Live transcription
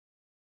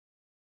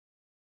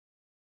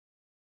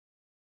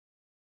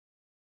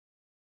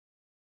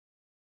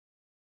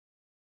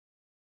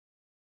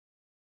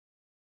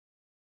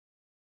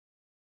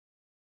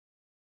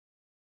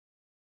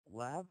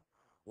Lab?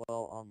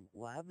 Well,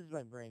 Lab is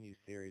my brand new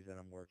series that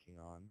I'm working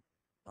on.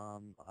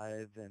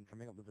 I've been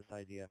coming up with this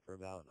idea for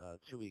about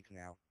 2 weeks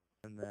now,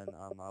 and then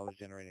I was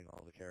generating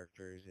all the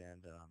characters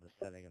and the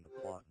setting and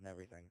the plot and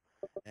everything.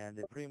 And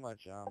it pretty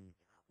much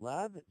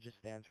Lab just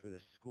stands for the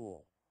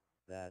school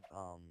that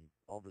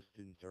all the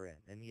students are in.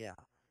 And yeah,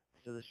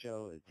 so the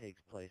show it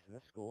takes place in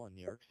a school in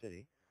New York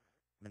City,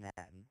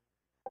 Manhattan,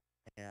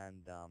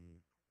 and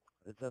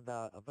it's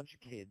about a bunch of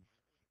kids,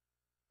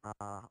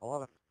 a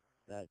lot of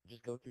that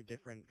just go through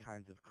different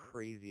kinds of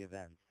crazy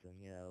events, and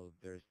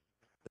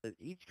but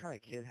each kind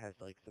of kid has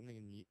like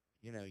something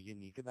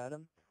unique about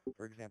him.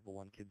 For example,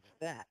 one kid's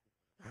fat.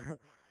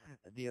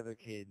 The other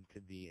kid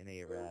could be an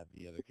Arab.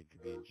 The other kid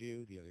could be a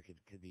Jew. The other kid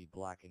could be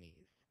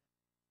Blackanese.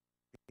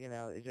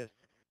 It just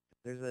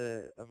there's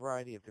a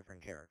variety of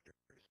different characters,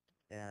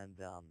 and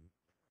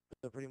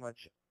so pretty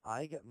much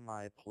I get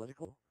my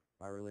political,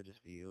 my religious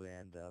view,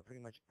 and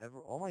pretty much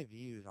all my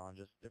views on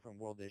just different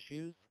world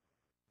issues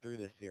through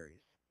this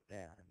series.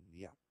 And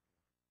yeah,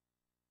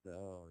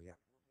 so yeah.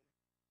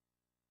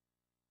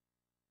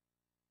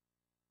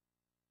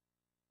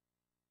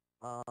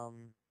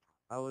 Um,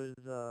 I was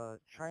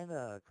trying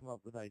to come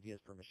up with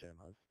ideas for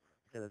machinimas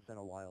because it's been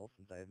a while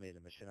since I've made a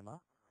machinima.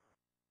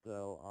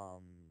 So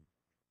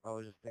I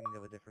was just thinking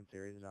of a different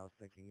series, and I was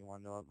thinking, you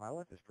want to know what my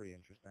life is pretty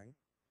interesting.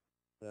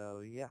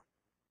 So yeah.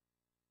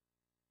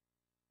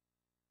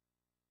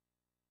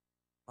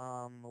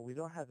 We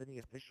don't have any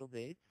official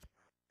dates.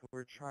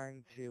 We're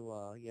trying to,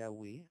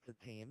 it's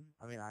a team.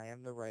 I mean, I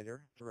am the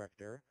writer,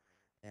 director,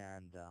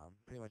 and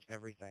pretty much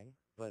everything.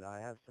 But I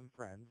have some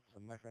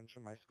of my friends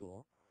from my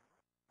school,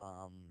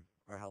 um,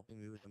 are helping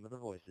me with some of the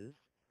voices.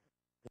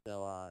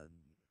 So,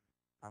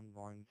 I'm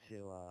going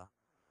to,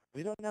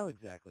 we don't know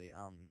exactly.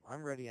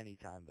 I'm ready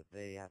anytime, but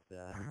they have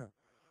to,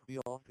 we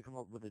all have to come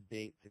up with a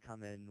date to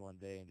come in one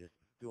day and just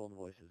do all the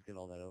voices, get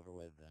all that over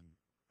with, and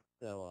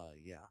so,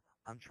 yeah.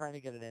 I'm trying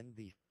to get it in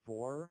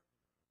before,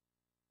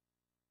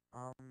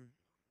 um,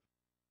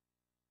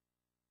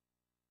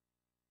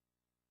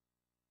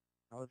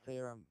 I would say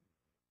around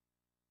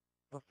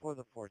before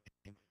the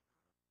 14th,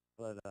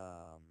 but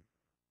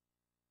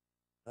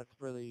that's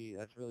really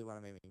what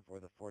I'm aiming for,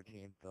 the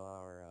 14th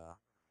or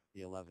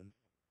the 11th.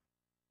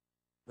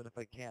 But if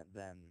I can't,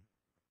 then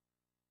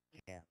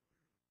can't.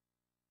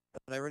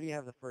 But I already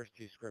have the first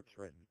two scripts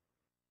written.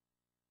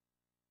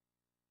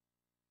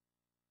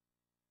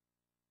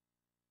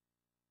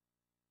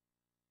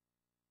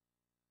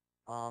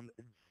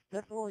 It's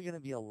definitely gonna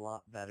be a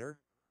lot better.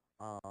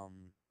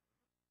 Um,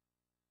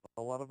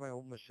 a lot of my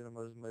old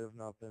machinimas might have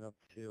not been up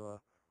to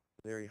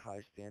very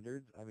high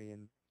standards. I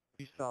mean, if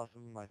you saw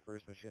some of my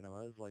first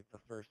machinimas, like the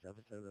first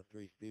episode of The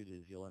Three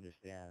Stooges, you'll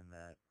understand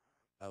that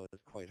I was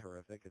quite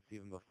horrific. It's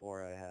even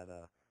before I had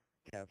a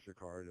capture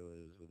card. It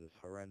was with this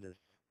horrendous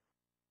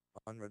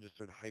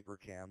unregistered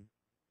hypercam.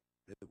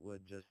 It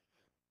would just,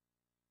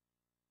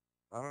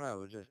 I don't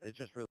know, it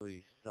just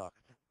really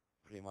sucked,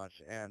 pretty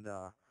much. And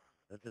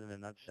that's it in a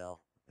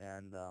nutshell.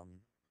 And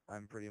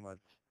I'm pretty much,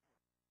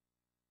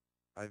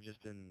 I've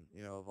just been,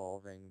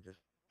 evolving, just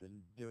been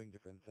doing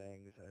different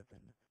things. I've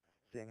been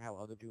seeing how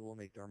other people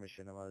make their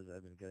machinimas.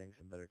 I've been getting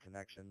some better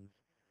connections.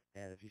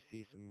 And if you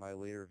see some of my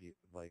later videos,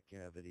 like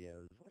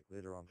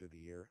later on through the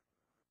year,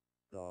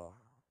 so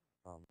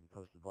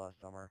posted last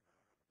summer,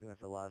 I think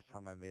that's the last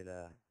time I made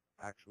a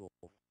actual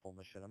full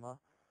machinima.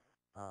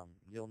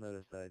 You'll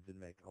notice that I did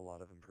make a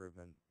lot of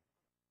improvement.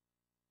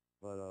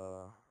 But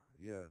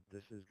yeah,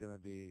 this is gonna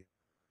be,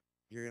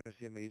 you're gonna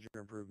see a major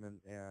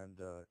improvement, and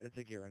it's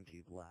a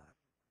guaranteed laugh.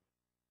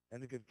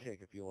 And a good kick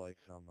if you like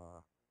some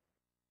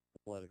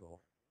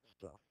political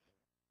stuff.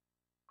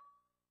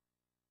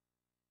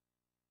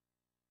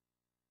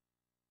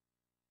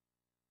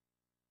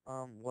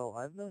 Well,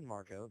 I've known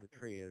Marco, the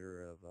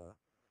creator of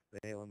the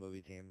Halo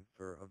movie team,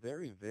 for a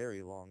very,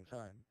 very long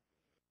time.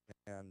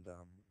 And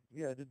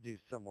yeah, I did do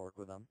some work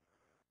with him.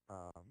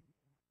 Um,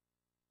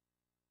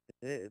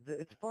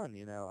 it's fun,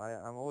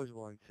 I'm always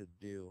willing to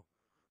do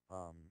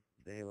um,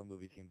 the Halo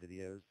movie team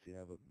videos,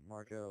 but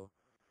Marco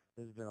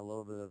has been a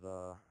little bit of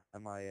a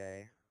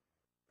MIA.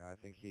 I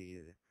think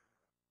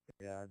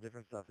yeah,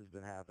 different stuff has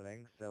been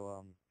happening.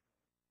 So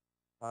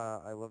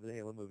I love the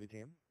Halo movie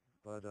team,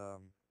 but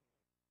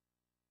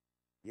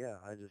yeah,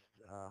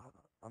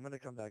 I'm gonna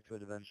come back to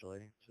it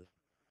eventually. Just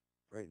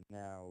right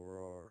now,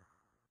 or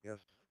I guess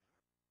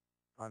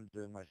I'm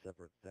doing my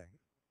separate thing.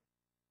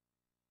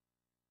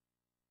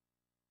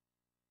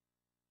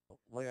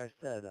 Like I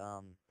said,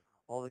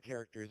 all the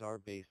characters are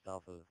based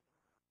off of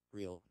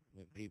real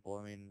people.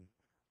 I mean,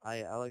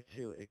 I like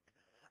to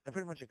I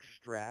pretty much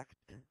extract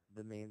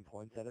the main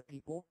points out of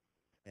people,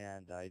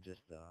 and I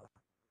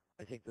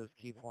take those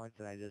key points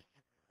and I just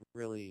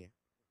really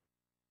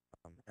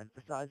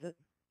emphasize it.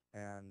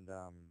 And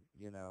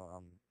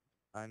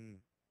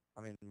I'm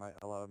I mean my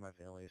a lot of my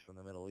family is from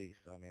the Middle East.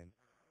 So, I mean,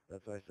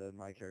 that's why I said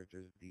my character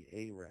is the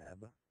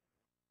Arab.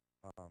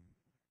 Um,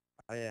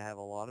 I have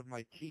a lot of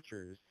my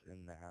teachers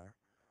in there.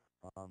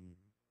 Um,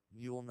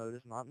 you will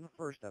notice, not in the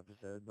first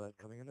episode, but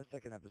coming in the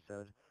second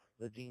episode,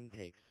 the dean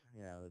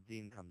the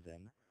dean comes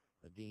in.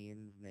 The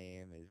dean's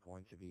name is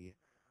going to be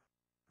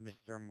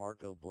Mr.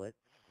 Marco Blitz.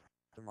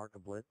 Mr. Marco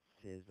Blitz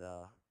is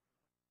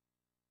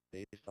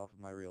based off of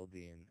my real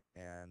dean,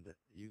 and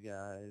you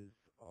guys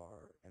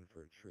are in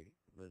for a treat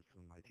with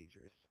some of my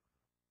teachers.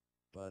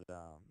 But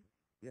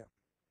yeah.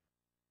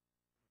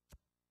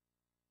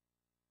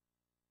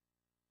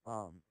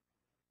 Um,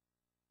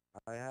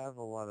 I have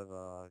a lot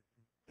of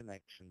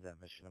connections at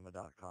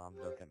Machinima.com.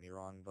 Don't get me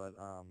wrong, but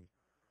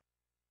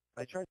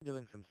I tried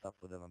doing some stuff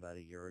with them about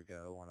a year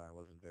ago when I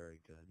wasn't very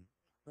good.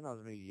 When I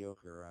was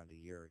mediocre around a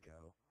year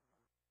ago.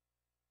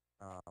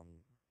 Um,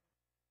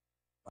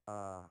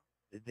 uh,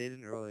 they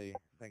didn't really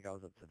think I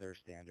was up to their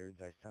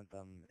standards. I sent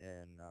them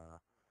in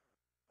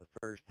the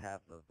first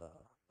half of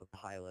the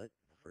pilot,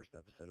 the first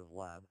episode of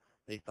Lab.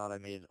 They thought I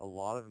made a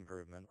lot of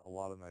improvement. A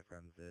lot of my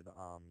friends did.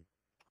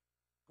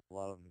 A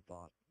lot of them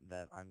thought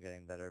that I'm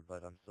getting better,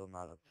 but I'm still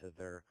not up to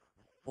their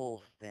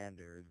full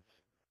standards.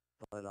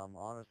 But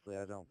honestly,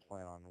 I don't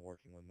plan on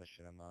working with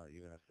Machinima,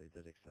 even if they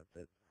did accept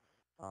it.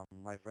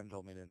 My friend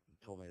told me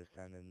to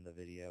send in the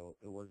video.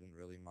 It wasn't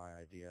really my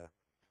idea.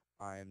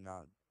 I'm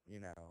not,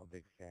 a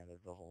big fan of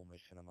the whole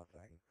Machinima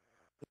thing.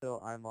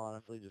 So I'm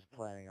honestly just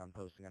planning on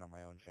posting it on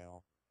my own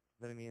channel.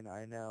 But I mean,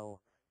 I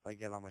know if I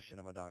get on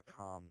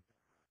Machinima.com,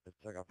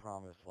 it's like I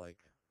promise like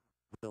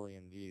a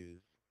billion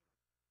views.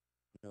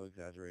 No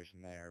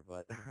exaggeration there,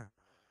 but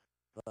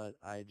but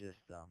I just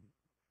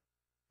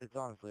it's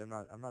honestly I'm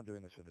not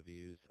doing this for the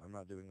views. I'm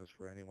not doing this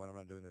for anyone. I'm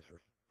not doing this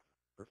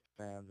for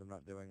fans. I'm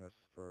not doing this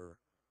for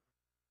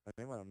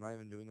anyone. I'm not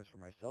even doing this for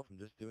myself. I'm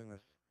just doing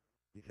this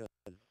because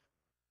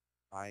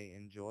I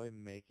enjoy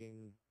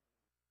making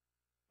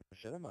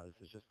machinimas.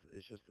 It's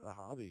just a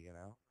hobby.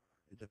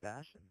 It's a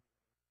passion.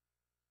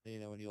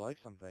 When you like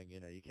something,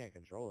 you can't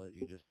control it.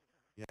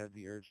 You have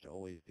the urge to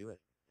always do it.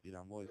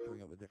 I'm always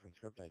coming up with different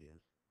script ideas.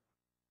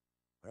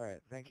 All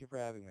right, thank you for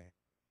having me.